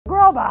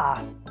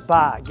Bye.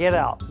 Bye. Get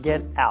out.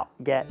 Get out.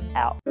 Get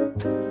out.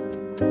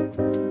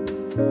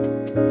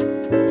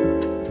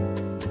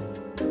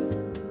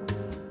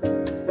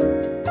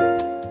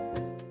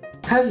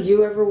 Have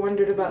you ever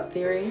wondered about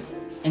theory?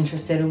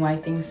 Interested in why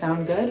things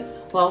sound good?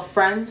 Well,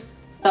 friends,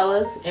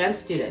 fellas, and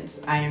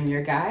students, I am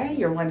your guy,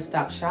 your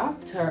one-stop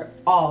shop to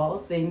all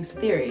things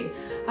theory.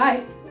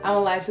 Hi, I'm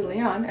Elijah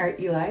Leon, or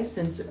Eli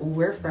since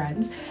we're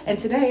friends, and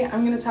today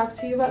I'm going to talk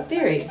to you about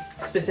theory,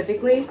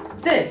 specifically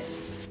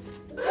this.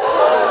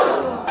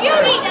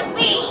 Beauty the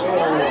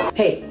Queen!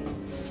 Hey,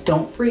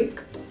 don't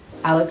freak.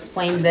 I'll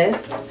explain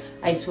this,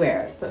 I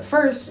swear. But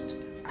first,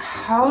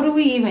 how do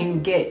we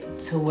even get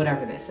to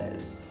whatever this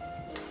is?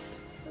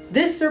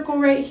 This circle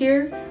right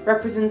here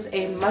represents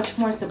a much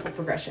more simple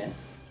progression,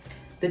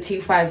 the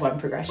 2-5-1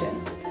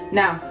 progression.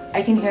 Now,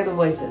 I can hear the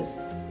voices.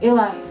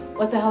 Eli,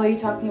 what the hell are you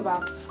talking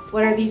about?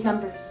 What are these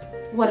numbers?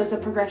 What is a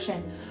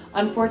progression?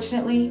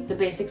 Unfortunately, the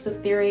basics of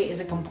theory is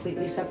a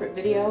completely separate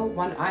video,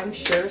 one I'm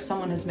sure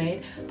someone has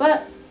made,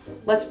 but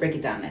let's break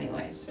it down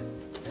anyways.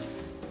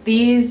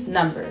 These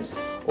numbers,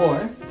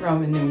 or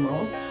Roman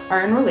numerals,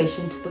 are in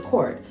relation to the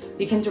chord.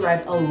 We can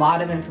derive a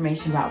lot of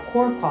information about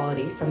chord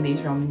quality from these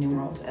Roman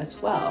numerals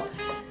as well.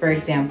 For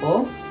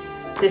example,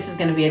 this is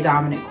going to be a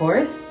dominant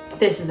chord.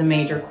 This is a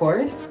major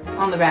chord.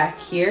 On the back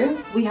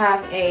here, we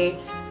have a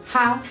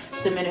half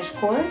diminished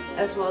chord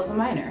as well as a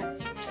minor.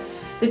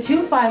 The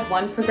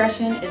 2-5-1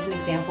 progression is an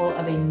example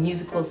of a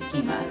musical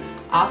schema,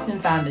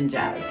 often found in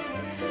jazz.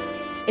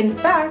 In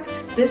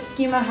fact, this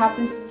schema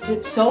happens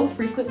so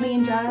frequently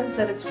in jazz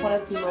that it's one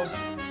of the most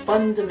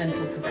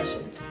fundamental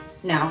progressions.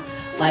 Now,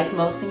 like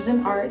most things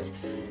in art,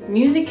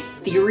 music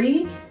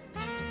theory,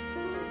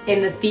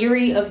 and the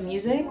theory of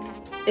music,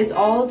 is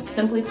all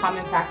simply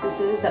common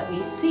practices that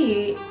we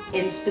see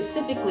in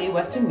specifically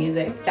Western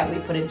music that we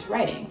put into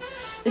writing.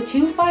 The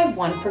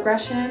 2-5-1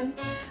 progression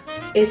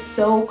is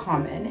so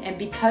common, and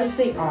because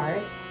they are,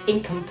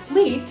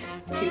 incomplete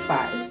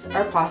 2-5s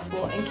are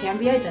possible and can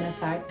be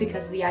identified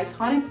because of the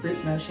iconic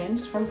root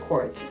motions from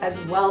chords as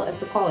well as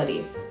the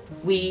quality.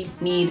 We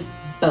need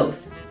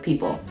both,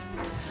 people.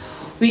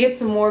 We get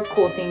some more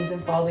cool things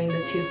involving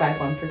the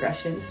 2-5-1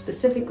 progression,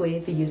 specifically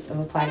the use of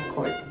applied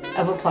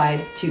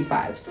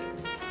 2-5s.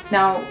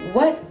 Now,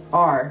 what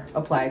are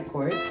applied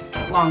chords?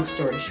 Long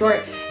story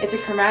short, it's a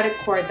chromatic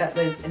chord that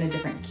lives in a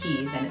different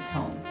key than its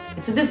home.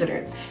 It's a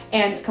visitor,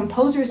 and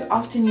composers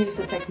often use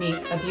the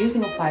technique of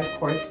using applied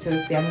chords to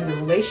examine the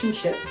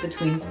relationship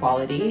between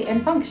quality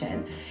and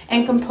function.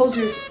 And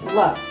composers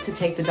love to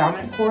take the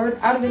dominant chord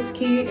out of its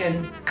key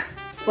and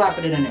slap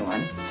it in a new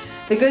one.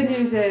 The good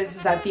news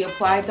is that the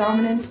applied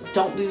dominants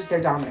don't lose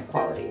their dominant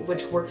quality,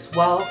 which works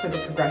well for the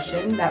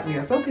progression that we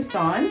are focused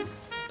on,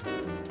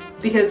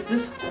 because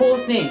this whole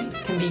thing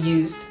can be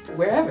used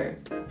wherever.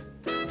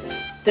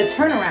 The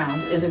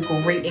turnaround is a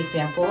great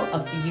example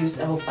of the use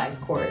of applied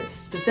chords,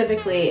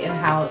 specifically in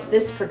how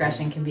this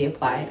progression can be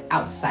applied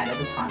outside of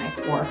the tonic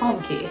or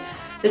home key.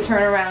 The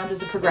turnaround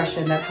is a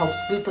progression that helps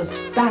loop us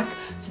back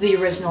to the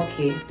original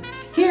key.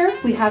 Here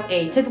we have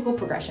a typical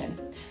progression.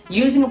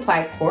 Using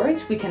applied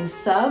chords, we can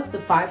sub the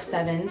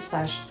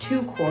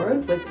 5-7/2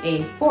 chord with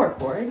a 4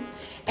 chord,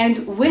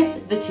 and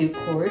with the 2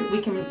 chord,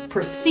 we can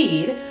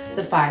proceed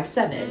the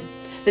 5-7.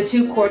 The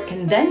 2 chord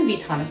can then be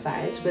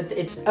tonicized with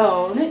its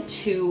own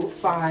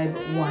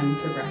 2-5-1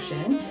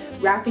 progression,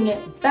 wrapping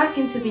it back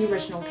into the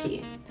original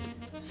key.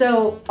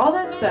 So, all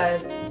that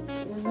said,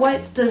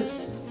 what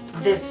does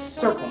this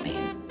circle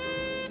mean?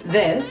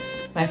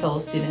 This, my fellow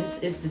students,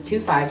 is the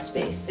 2-5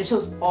 space. It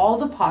shows all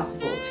the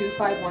possible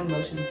 2-5-1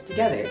 motions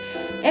together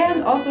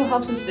and also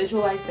helps us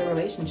visualize their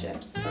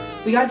relationships.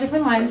 We got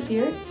different lines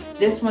here.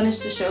 This one is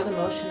to show the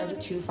motion of the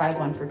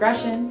 2-5-1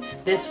 progression.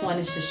 This one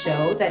is to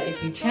show that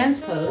if you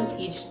transpose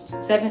each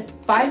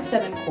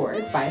 5-7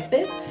 chord by a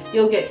fifth,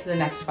 you'll get to the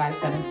next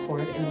 5-7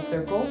 chord in the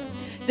circle.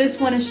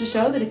 This one is to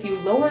show that if you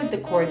lowered the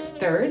chord's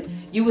third,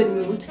 you would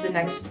move to the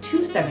next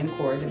 2-7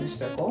 chord in the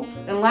circle.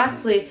 And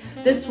lastly,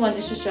 this one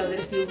is to show that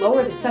if you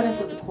lower the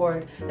 7th of the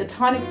chord, the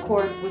tonic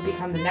chord would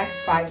become the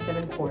next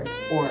 5-7 chord,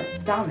 or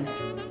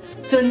dominant.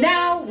 So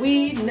now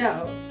we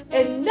know,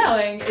 and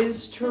knowing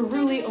is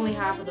truly only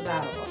half of the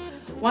battle.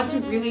 Want to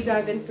really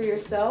dive in for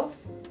yourself?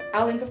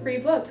 I'll link a free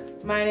book.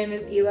 My name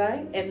is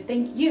Eli, and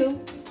thank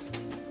you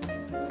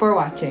for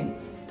watching.